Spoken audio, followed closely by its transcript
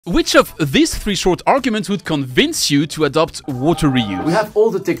Which of these three short arguments would convince you to adopt water reuse? We have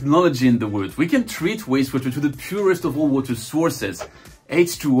all the technology in the world. We can treat wastewater to the purest of all water sources.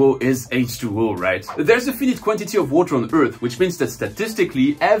 H2O is H2O, right? There's a finite quantity of water on Earth, which means that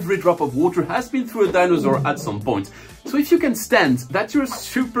statistically, every drop of water has been through a dinosaur at some point. So if you can stand that your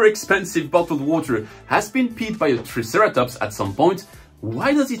super expensive bottled water has been peed by a triceratops at some point,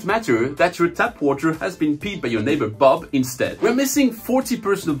 why does it matter that your tap water has been peed by your neighbor Bob instead? We're missing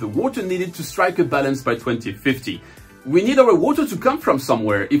 40% of the water needed to strike a balance by 2050. We need our water to come from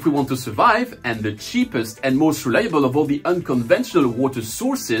somewhere if we want to survive, and the cheapest and most reliable of all the unconventional water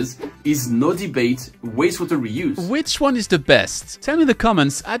sources is, no debate, wastewater reuse. Which one is the best? Tell me in the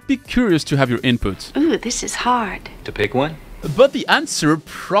comments, I'd be curious to have your input. Ooh, this is hard. To pick one? But the answer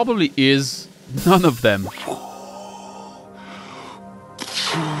probably is none of them.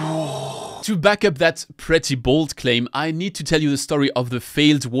 To back up that pretty bold claim, I need to tell you the story of the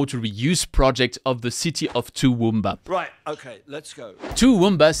failed water reuse project of the city of Toowoomba. Right, okay, let's go.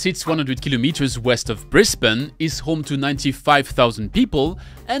 Toowoomba sits 100 kilometers west of Brisbane, is home to 95,000 people,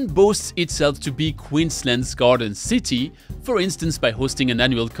 and boasts itself to be Queensland's garden city, for instance by hosting an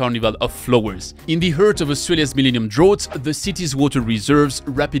annual carnival of flowers. In the heart of Australia's millennium drought, the city's water reserves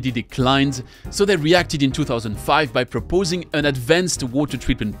rapidly declined, so they reacted in 2005 by proposing an advanced water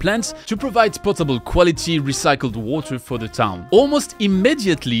treatment plant to provide potable quality recycled water for the town. Almost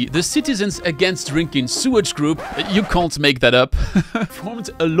immediately, the Citizens Against Drinking Sewage group, you can't make that up, formed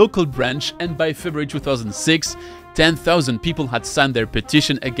a local branch, and by February 2006, 10,000 people had signed their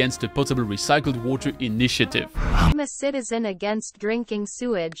petition against the Potable Recycled Water Initiative. I'm a citizen against drinking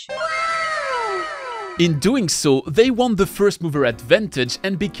sewage. In doing so, they won the first mover advantage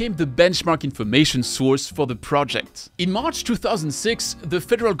and became the benchmark information source for the project. In March 2006, the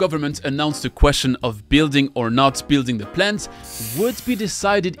federal government announced the question of building or not building the plant would be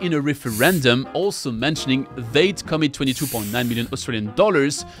decided in a referendum, also mentioning they'd commit 22.9 million Australian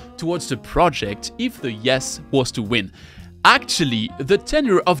dollars towards the project if the yes was to win. Actually, the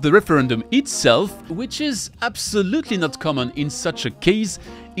tenure of the referendum itself, which is absolutely not common in such a case,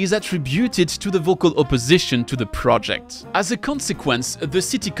 is attributed to the vocal opposition to the project. As a consequence, the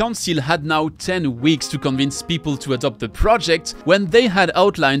city council had now 10 weeks to convince people to adopt the project when they had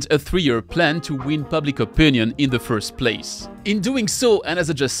outlined a 3-year plan to win public opinion in the first place. In doing so, and as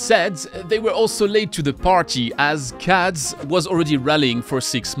I just said, they were also late to the party as CADS was already rallying for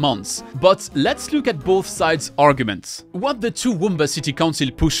 6 months. But let's look at both sides' arguments. What the Toowoomba City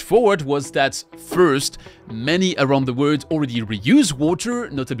Council pushed forward was that, first, many around the world already reuse water,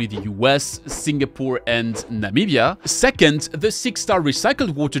 notably the US, Singapore and Namibia. Second, the 6-star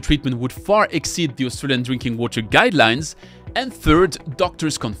recycled water treatment would far exceed the Australian drinking water guidelines. And third,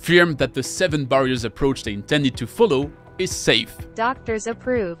 doctors confirmed that the 7 barriers approach they intended to follow is safe. Doctors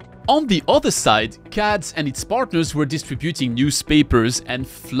approved. On the other side, CADS and its partners were distributing newspapers and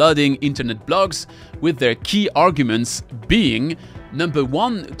flooding internet blogs with their key arguments being: number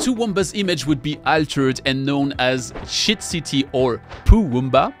 1, Toowoomba's image would be altered and known as Shit City or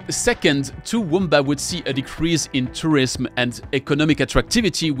Poowoomba. Second, Toowoomba would see a decrease in tourism and economic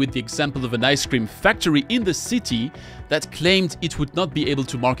attractivity with the example of an ice cream factory in the city that claimed it would not be able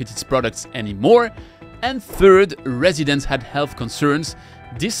to market its products anymore. And third, residents had health concerns,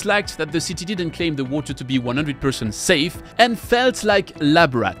 disliked that the city didn't claim the water to be 100% safe, and felt like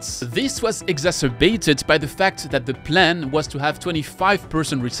lab rats. This was exacerbated by the fact that the plan was to have 25%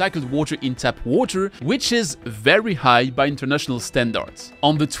 recycled water in tap water, which is very high by international standards.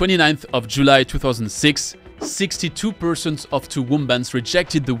 On the 29th of July 2006, 62% of Toowombans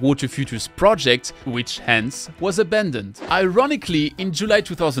rejected the Water Futures project, which hence was abandoned. Ironically, in July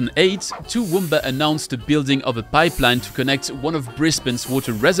 2008, Toowoomba announced the building of a pipeline to connect one of Brisbane's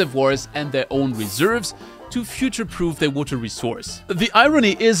water reservoirs and their own reserves to future-proof their water resource. The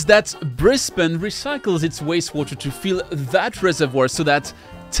irony is that Brisbane recycles its wastewater to fill that reservoir so that,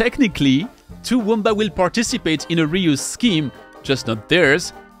 technically, Toowoomba will participate in a reuse scheme, just not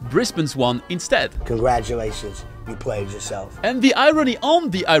theirs, Brisbane's one instead. Congratulations, you played yourself. And the irony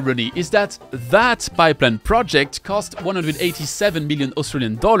on the irony is that that pipeline project cost 187 million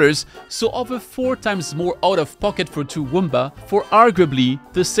Australian dollars, so over 4 times more out of pocket for Toowoomba for arguably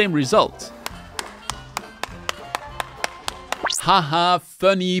the same result. Haha,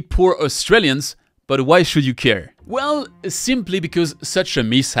 funny, poor Australians, but why should you care? Well, simply because such a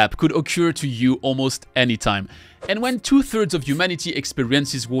mishap could occur to you almost any time. And when 2/3 of humanity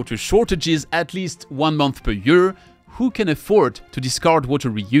experiences water shortages at least 1 month per year, who can afford to discard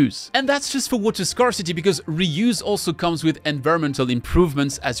water reuse? And that's just for water scarcity, because reuse also comes with environmental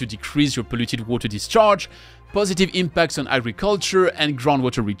improvements as you decrease your polluted water discharge, positive impacts on agriculture and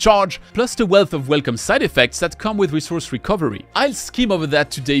groundwater recharge, plus the wealth of welcome side effects that come with resource recovery. I'll skim over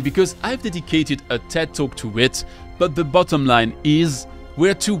that today because I've dedicated a TED Talk to it, but the bottom line is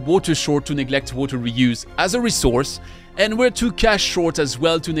we're too water short to neglect water reuse as a resource, and we're too cash short as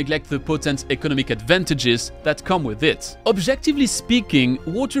well to neglect the potent economic advantages that come with it. Objectively speaking,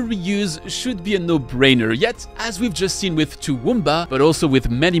 water reuse should be a no-brainer, yet as we've just seen with Toowoomba, but also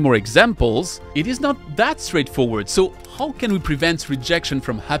with many more examples, it is not that straightforward. So how can we prevent rejection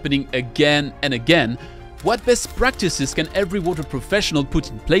from happening again and again? What best practices can every water professional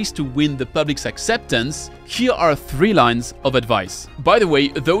put in place to win the public's acceptance? Here are 3 lines of advice. By the way,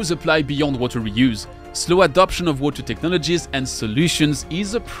 those apply beyond water reuse. Slow adoption of water technologies and solutions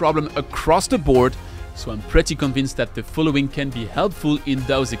is a problem across the board, so I'm pretty convinced that the following can be helpful in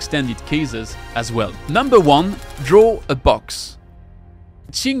those extended cases as well. Number 1, draw a box.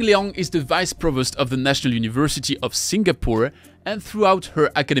 Ching Leong is the Vice Provost of the National University of Singapore, and throughout her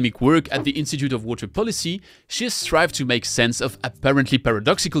academic work at the Institute of Water Policy, she has strived to make sense of apparently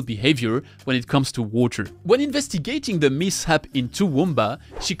paradoxical behavior when it comes to water. When investigating the mishap in Toowoomba,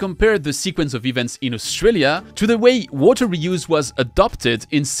 she compared the sequence of events in Australia to the way water reuse was adopted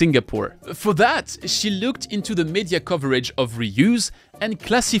in Singapore. For that, she looked into the media coverage of reuse and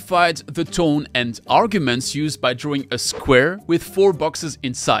classified the tone and arguments used by drawing a square with 4 boxes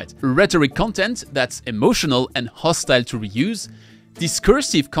inside. Rhetoric content that's emotional and hostile to reuse,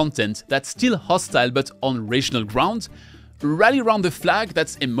 discursive content that's still hostile but on rational ground, rally around the flag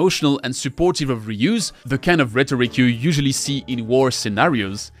that's emotional and supportive of reuse, the kind of rhetoric you usually see in war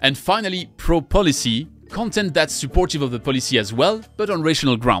scenarios, and finally pro-policy, content that's supportive of the policy as well, but on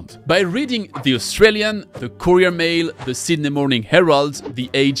rational ground. By reading The Australian, The Courier Mail, The Sydney Morning Herald, The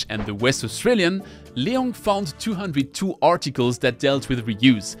Age and The West Australian, Leong found 202 articles that dealt with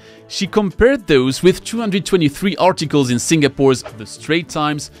reuse. She compared those with 223 articles in Singapore's The Straits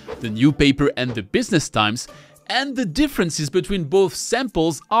Times, The New Paper and The Business Times, and the differences between both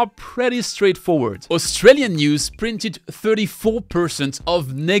samples are pretty straightforward. Australian news printed 34%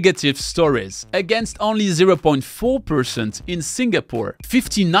 of negative stories, against only 0.4% in Singapore.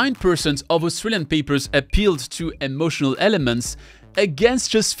 59% of Australian papers appealed to emotional elements,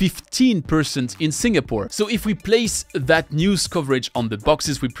 against just 15% in Singapore. So if we place that news coverage on the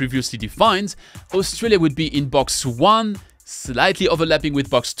boxes we previously defined, Australia would be in box 1, slightly overlapping with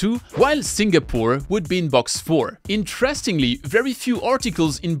box 2, while Singapore would be in box 4. Interestingly, very few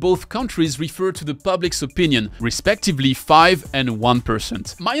articles in both countries refer to the public's opinion, respectively 5 and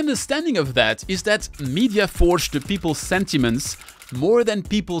 1%. My understanding of that is that media forged the people's sentiments more than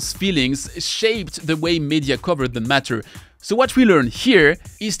people's feelings shaped the way media covered the matter. So what we learn here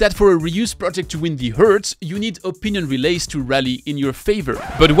is that for a reuse project to win the herd, you need opinion relays to rally in your favor.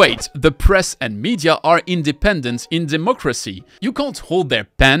 But wait, the press and media are independent in democracy. You can't hold their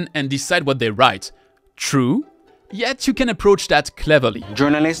pen and decide what they write. True? Yet you can approach that cleverly.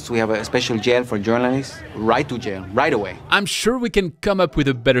 Journalists, we have a special jail for journalists. Right to jail, right away. I'm sure we can come up with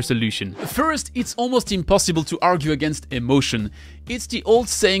a better solution. First, it's almost impossible to argue against emotion. It's the old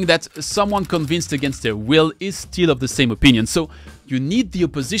saying that someone convinced against their will is still of the same opinion. So you need the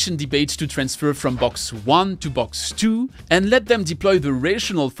opposition debate to transfer from box 1 to box 2 and let them deploy the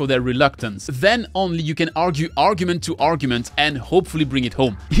rational for their reluctance. Then only you can argue argument to argument and hopefully bring it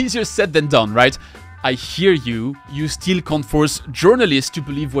home. Easier said than done, right? I hear you, you still can't force journalists to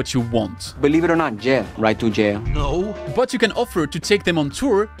believe what you want. Believe it or not, jail, right to jail. No. But you can offer to take them on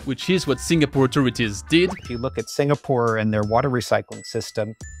tour, which is what Singapore authorities did. If you look at Singapore and their water recycling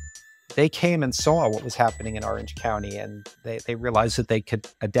system, they came and saw what was happening in Orange County, and they realized that they could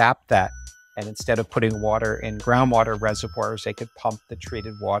adapt that. And instead of putting water in groundwater reservoirs, they could pump the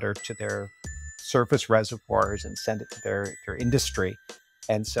treated water to their surface reservoirs and send it to their industry.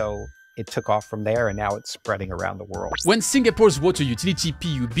 And so it took off from there, and now it's spreading around the world. When Singapore's water utility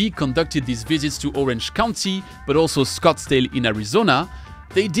PUB conducted these visits to Orange County, but also Scottsdale in Arizona,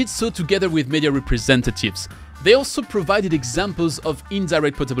 they did so together with media representatives. They also provided examples of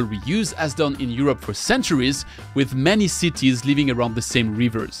indirect potable reuse as done in Europe for centuries, with many cities living around the same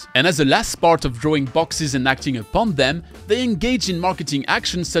rivers. And as a last part of drawing boxes and acting upon them, they engage in marketing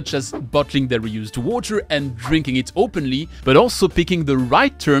actions such as bottling their reused water and drinking it openly, but also picking the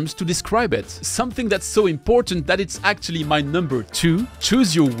right terms to describe it. Something that's so important that it's actually my number 2.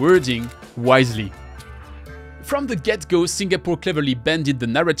 Choose your wording wisely. From the get-go, Singapore cleverly bended the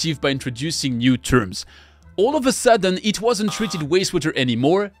narrative by introducing new terms. All of a sudden, it wasn't treated wastewater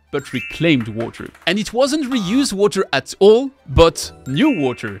anymore, but reclaimed water. And it wasn't reused water at all, but new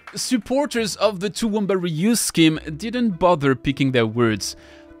water. Supporters of the Toowoomba reuse scheme didn't bother picking their words.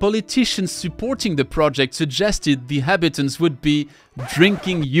 politicians supporting the project suggested the habitants would be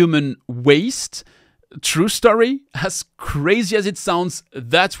drinking human waste. True story? As crazy as it sounds,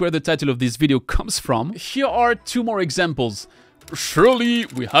 that's where the title of this video comes from. Here are two more examples. Surely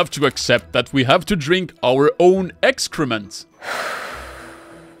we have to accept that we have to drink our own excrement.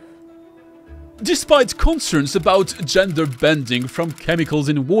 Despite concerns about gender bending from chemicals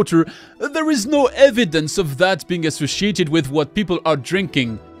in water, there is no evidence of that being associated with what people are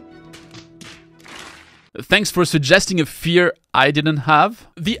drinking. Thanks for suggesting a fear I didn't have.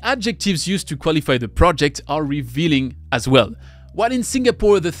 The adjectives used to qualify the project are revealing as well. While in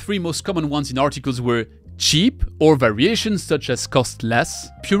Singapore the three most common ones in articles were cheap, or variations such as cost less,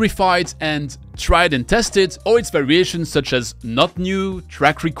 purified and tried and tested, or its variations such as not new,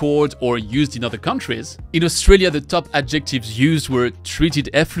 track record, or used in other countries. In Australia, the top adjectives used were treated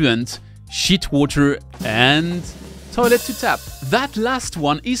effluent, sheet water, and toilet to tap. That last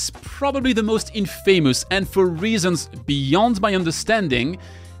one is probably the most infamous, and for reasons beyond my understanding,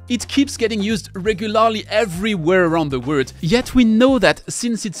 it keeps getting used regularly everywhere around the world, yet we know that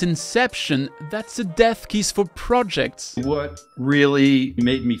since its inception, that's a death kiss for projects. What really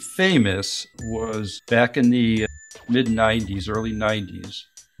made me famous was back in the mid-90s, early 90s,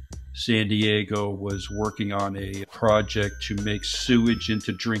 San Diego was working on a project to make sewage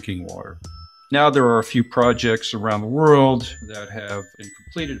into drinking water. Now there are a few projects around the world that have been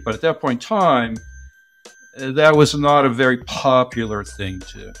completed, but at that point in time, that was not a very popular thing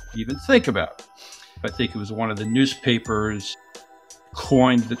to even think about. I think it was one of the newspapers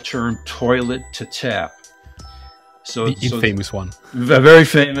coined the term toilet to tap. The infamous one. Very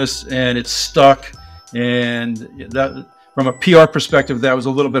famous, and it stuck, and that, from a PR perspective, that was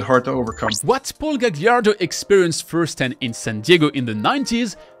a little bit hard to overcome. What Paul Gagliardo experienced firsthand in San Diego in the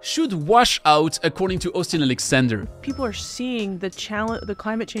 90s should wash out, according to Austin Alexander. People are seeing the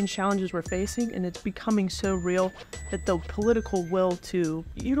climate change challenges we're facing, and it's becoming so real that the political will to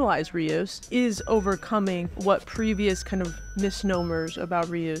utilize reuse is overcoming what previous kind of misnomers about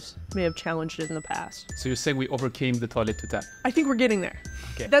reuse may have challenged it in the past. So you're saying we overcame the toilet to tap? I think we're getting there.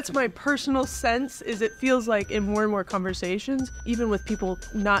 Okay. That's my personal sense, is it feels like in more and more conversations, even with people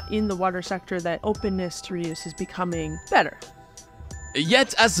not in the water sector, that openness to reuse is becoming better.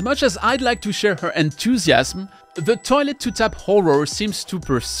 Yet, as much as I'd like to share her enthusiasm, the toilet to tap horror seems to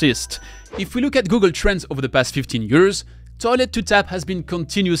persist. If we look at Google Trends over the past 15 years, toilet to tap has been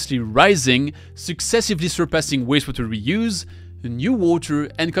continuously rising, successively surpassing wastewater reuse, new water,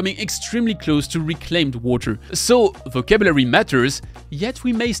 and coming extremely close to reclaimed water. So, vocabulary matters, yet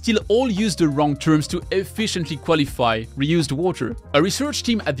we may still all use the wrong terms to efficiently qualify reused water. A research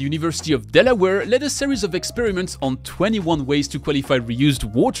team at the University of Delaware led a series of experiments on 21 ways to qualify reused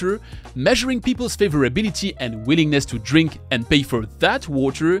water, measuring people's favorability and willingness to drink and pay for that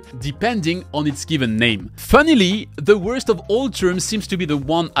water depending on its given name. Funnily, the worst of all terms seems to be the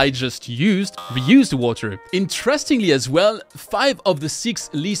one I just used, reused water. Interestingly as well, 5 of the 6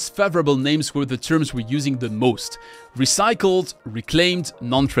 least favorable names were the terms we're using the most: recycled, reclaimed,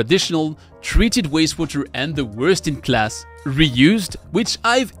 non-traditional, treated wastewater, and the worst in class, reused, which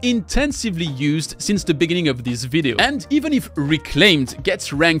I've intensively used since the beginning of this video. And even if reclaimed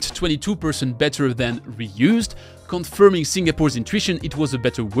gets ranked 22% better than reused, confirming Singapore's intuition it was a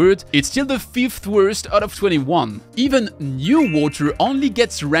better word, it's still the 5th worst out of 21. Even new water only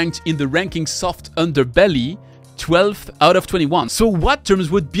gets ranked in the ranking soft underbelly, 12th out of 21. So what terms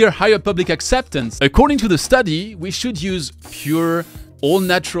would bear higher public acceptance? According to the study, we should use pure, all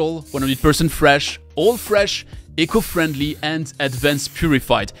natural, 100% fresh, all fresh, eco-friendly, and advanced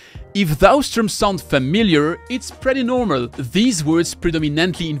purified. If those terms sound familiar, it's pretty normal. These words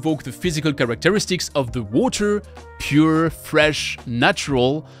predominantly invoke the physical characteristics of the water, pure, fresh,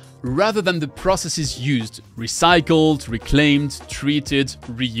 natural, rather than the processes used: recycled, reclaimed, treated,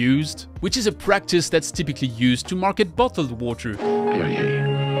 reused, which is a practice that's typically used to market bottled water.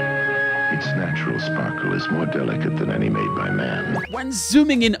 Its natural sparkle is more delicate than any made by man. When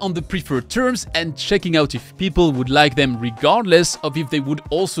zooming in on the preferred terms and checking out if people would like them regardless of if they would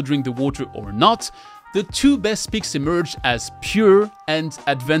also drink the water or not, the 2 best picks emerged as pure and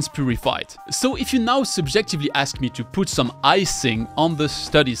advanced purified. So if you now subjectively ask me to put some icing on the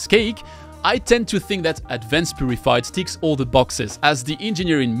study's cake, I tend to think that advanced purified ticks all the boxes, as the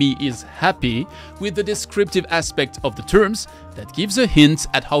engineer in me is happy with the descriptive aspect of the terms that gives a hint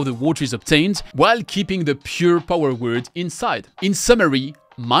at how the water is obtained while keeping the pure power word inside. In summary,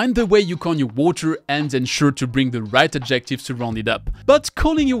 mind the way you con your water and ensure to bring the right adjectives to round it up. But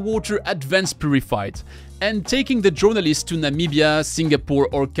calling your water advanced purified and taking the journalist to Namibia, Singapore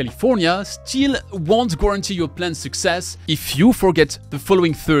or California still won't guarantee your plan's success if you forget the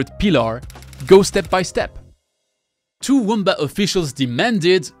following third pillar: go step by step. Toowoomba officials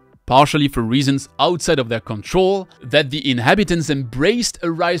demanded, partially for reasons outside of their control, that the inhabitants embraced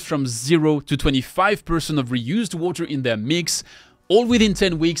a rise from 0 to 25% of reused water in their mix, all within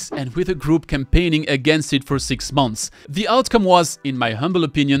 10 weeks and with a group campaigning against it for 6 months. The outcome was, in my humble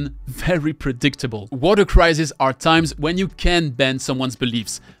opinion, very predictable. Water crises are times when you can bend someone's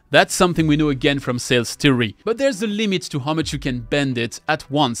beliefs. That's something we know again from sales theory. But there's a limit to how much you can bend it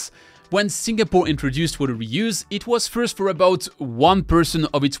at once. When Singapore introduced water reuse, it was first for about 1%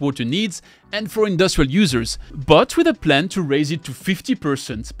 of its water needs and for industrial users, but with a plan to raise it to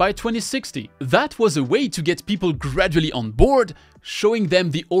 50% by 2060. That was a way to get people gradually on board, showing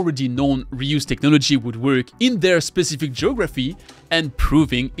them the already known reuse technology would work in their specific geography and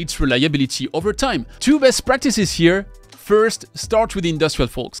proving its reliability over time. Two best practices here. First, start with the industrial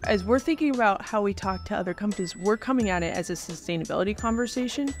folks. As we're thinking about how we talk to other companies, we're coming at it as a sustainability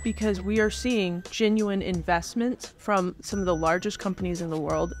conversation because we are seeing genuine investments from some of the largest companies in the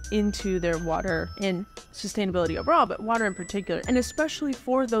world into their water and sustainability overall, but water in particular. And especially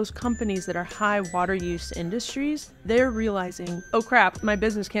for those companies that are high water use industries, they're realizing, oh crap, my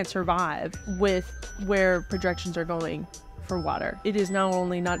business can't survive with where projections are going for water. It is now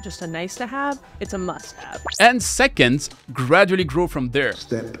only not just a nice to have, it's a must have. And second, gradually grow from there.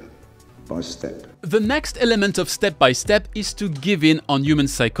 Step by step. The next element of step by step is to give in on human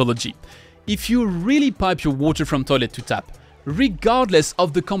psychology. If you really pipe your water from toilet to tap, regardless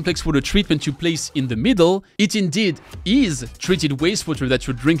of the complex water treatment you place in the middle, it indeed is treated wastewater that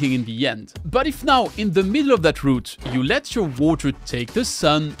you're drinking in the end. But if now, in the middle of that route, you let your water take the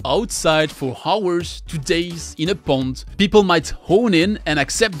sun outside for hours to days in a pond, people might hone in and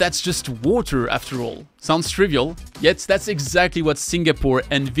accept that's just water after all. Sounds trivial, yet that's exactly what Singapore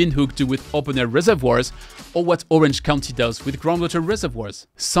and Windhoek do with open-air reservoirs, or what Orange County does with groundwater reservoirs.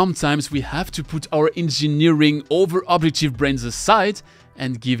 Sometimes we have to put our engineering over objective brains aside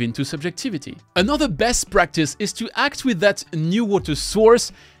and give in to subjectivity. Another best practice is to act with that new water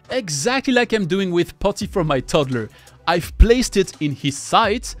source exactly like I'm doing with potty for my toddler. I've placed it in his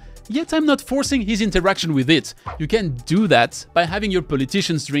sight, yet I'm not forcing his interaction with it. You can do that by having your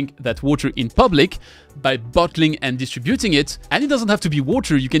politicians drink that water in public, by bottling and distributing it, and it doesn't have to be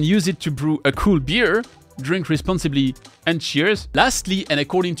water, you can use it to brew a cool beer, drink responsibly, and cheers. Lastly, and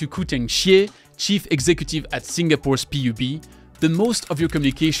according to Khoo Teng Xie, Chief Executive at Singapore's PUB, the most of your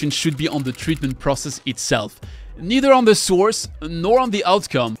communication should be on the treatment process itself. Neither on the source, nor on the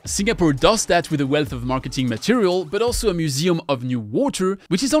outcome. Singapore does that with a wealth of marketing material, but also a museum of new water,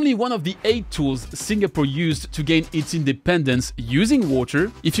 which is only one of the 8 tools Singapore used to gain its independence using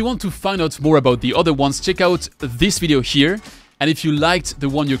water. If you want to find out more about the other ones, check out this video here. And if you liked the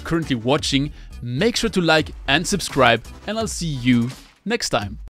one you're currently watching, make sure to like and subscribe, and I'll see you next time.